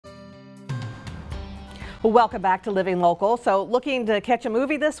Welcome back to Living Local. So looking to catch a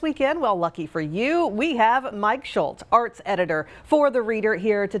movie this weekend? Well, lucky for you, we have Mike Schultz, arts editor for The Reader,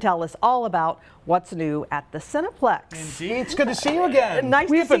 here to tell us all about what's new at the Cineplex. Indeed, it's good to see you again.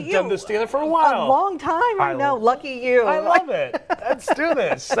 Nice we to see haven't you. done this together for a while. A long time, I know. Lucky you. I love it. Let's do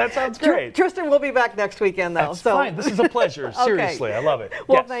this. That sounds great. Tristan will be back next weekend, though. That's fine. This is a pleasure. Seriously, I love it.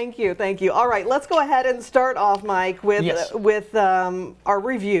 Well, yes. Thank you. Thank you. All right, let's go ahead and start off, Mike, with our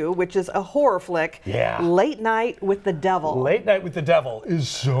review, which is a horror flick. Yeah. Late Night with the Devil. Late Night with the Devil is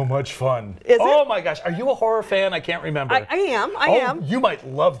so much fun. Is oh it? my gosh, are you a horror fan? I can't remember. I am. You might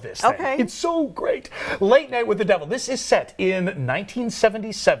love this thing. Okay. It's so great. Late Night with the Devil. This is set in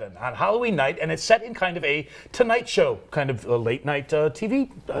 1977 on Halloween night, and it's set in kind of a Tonight Show, kind of a late night TV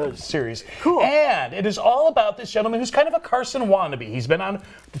series. Cool. And it is all about this gentleman who's kind of a Carson wannabe. He's been on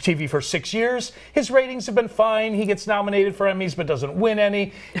the TV for 6 years. His ratings have been fine. He gets nominated for Emmys but doesn't win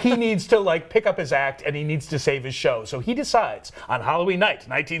any. He needs to pick up his act, and he needs to save his show. So he decides on Halloween night,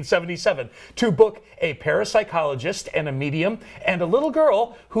 1977, to book a parapsychologist and a medium and a little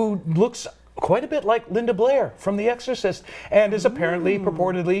girl who looks quite a bit like Linda Blair from The Exorcist, and is apparently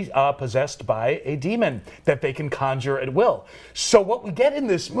purportedly possessed by a demon that they can conjure at will. So what we get in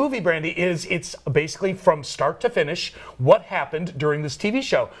this movie, Brandy, is it's basically from start to finish what happened during this TV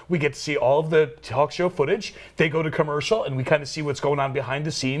show. We get to see all of the talk show footage. They go to commercial, and we kind of see what's going on behind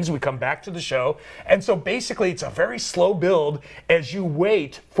the scenes. We come back to the show, and so basically it's a very slow build as you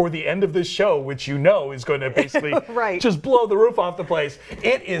wait for the end of this show, which you know is going to basically just blow the roof off the place.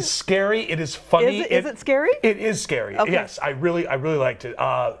 It is scary. It is funny. Is it scary? It is scary. Okay. Yes, I really liked it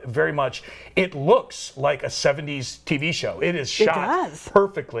very much. It looks like a 70s TV show. It is shot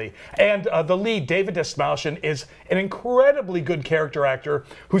perfectly. And the lead, David Dastmalchian, is an incredibly good character actor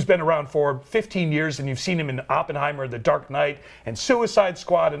who's been around for 15 years, and you've seen him in Oppenheimer, The Dark Knight, and Suicide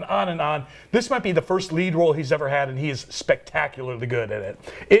Squad, and on and on. This might be the first lead role he's ever had, and he is spectacularly good at it.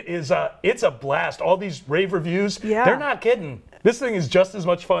 It's a blast. All these rave reviews, they're not kidding. This thing is just as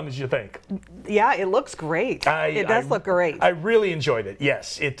much fun as you think. Yeah, it looks great. It does look great. I really enjoyed it.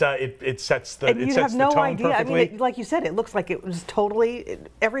 Yes, it sets the and you have no idea. perfectly. I mean, like you said, it looks like it was totally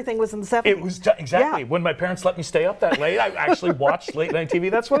everything was in the 70s. It was exactly when my parents let me stay up that late. I actually watched late night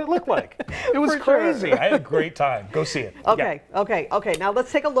TV. That's what it looked like. It was crazy. Sure. I had a great time. Go see it. Okay. Now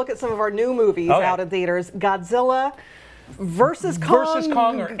let's take a look at some of our new movies out in theaters. Godzilla versus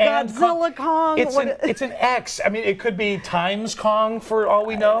Kong, or Godzilla Kong. It's an X. I mean, it could be times Kong for all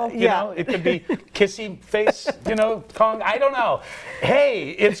we know. You know, it could be kissy face, Kong. I don't know.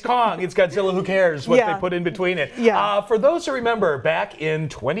 Hey, it's Kong. It's Godzilla. Who cares what they put in between it? For those who remember, back in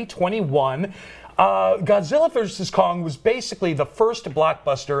 2021. Godzilla vs. Kong was basically the first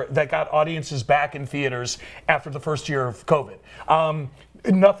blockbuster that got audiences back in theaters after the first year of COVID.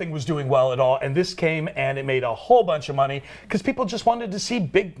 Nothing was doing well at all, and this came and it made a whole bunch of money because people just wanted to see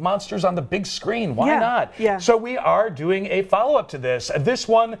big monsters on the big screen. Why not? Yeah. So we are doing a follow-up to this. This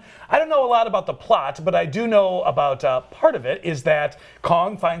one, I don't know a lot about the plot, but I do know about part of it is that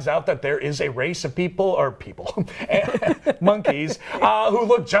Kong finds out that there is a race of monkeys, who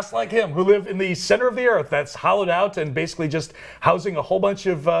look just like him, who live in the center of the earth that's hollowed out and basically just housing a whole bunch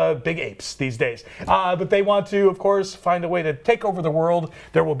of big apes these days. But they want to, of course, find a way to take over the world.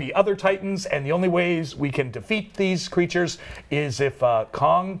 There will be other titans, and the only ways we can defeat these creatures is if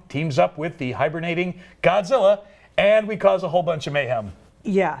Kong teams up with the hibernating Godzilla, and we cause a whole bunch of mayhem.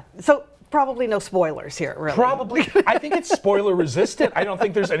 Yeah. So probably no spoilers here, really. Probably. I think it's spoiler resistant. I don't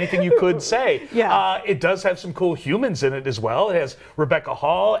think there's anything you could say. Yeah. It does have some cool humans in it as well. It has Rebecca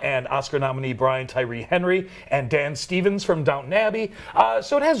Hall and Oscar nominee Brian Tyree Henry and Dan Stevens from Downton Abbey.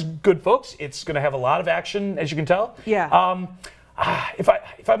 So it has good folks. It's going to have a lot of action, as you can tell. Yeah.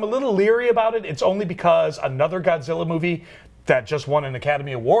 If I'm a little leery about it, it's only because another Godzilla movie that just won an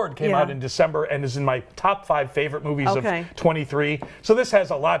Academy Award came out in December and is in my top 5 favorite movies of 23. So this has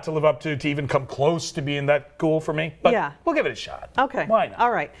a lot to live up to even come close to being that cool for me. But we'll give it a shot. Okay. Why not?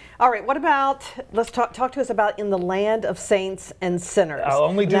 All right. What about, let's talk to us about In the Land of Saints and Sinners. I'll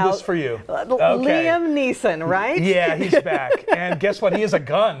only do this for you. Liam Neeson, right? Yeah, he's back. And guess what? He has a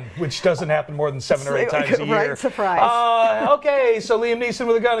gun, which doesn't happen more than 7 or 8 times a year. Right, surprise. Okay, so Liam Neeson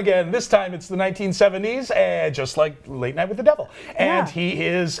with a gun again. This time it's the 1970s, just like Late Night with the Devil. And he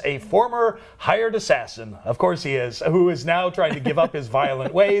is a former hired assassin, of course he is, who is now trying to give up his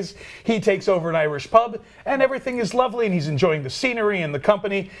violent ways. He takes over an Irish pub, and everything is lovely, and he's enjoying the scenery and the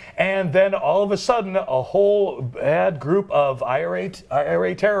company. And then all of a sudden, a whole bad group of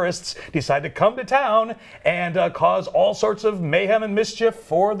IRA terrorists decide to come to town and cause all sorts of mayhem and mischief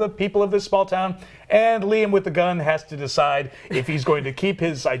for the people of this small town. and Liam with the gun has to decide if he's going to keep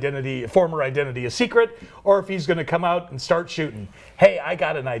his former identity, a secret, or if he's going to come out and start shooting. Hey, I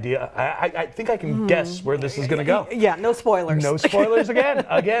got an idea. I think I can guess where this is going to go. Yeah, no spoilers. No spoilers again.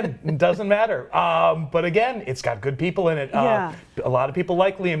 Again, it doesn't matter. But again, it's got good people in it. Yeah. A lot of people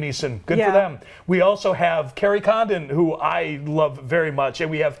like Liam Neeson. Good Yeah. for them. We also have Carrie Condon, who I love very much,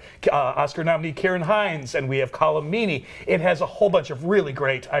 and we have Oscar nominee Kieran Hines, and we have Colm Meaney. It has a whole bunch of really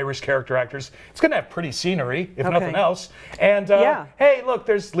great Irish character actors. It's going to have pretty scenery, if nothing else. And hey, look,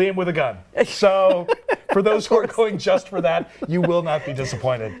 there's Liam with a gun. So for those who are going just for that, you will not be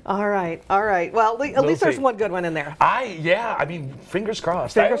disappointed. All right, all right. Well, at least there's one good one in there. I mean, fingers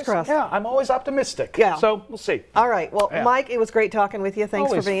crossed. Fingers crossed. Yeah, I'm always optimistic. Yeah. So we'll see. All right. Well, Yeah. Mike, it was great talking with you. Thanks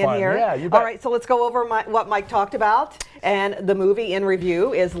Always for being fun. here. Yeah, you bet. All right. So let's go over what Mike talked about. And the movie in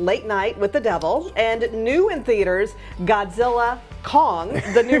review is Late Night with the Devil, and new in theaters, Godzilla, Kong,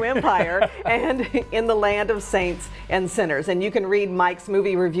 the New Empire, and In the Land of Saints and Sinners. And you can read Mike's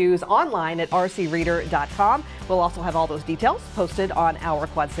movie reviews online at rcreader.com. We'll also have all those details posted on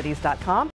ourquadcities.com.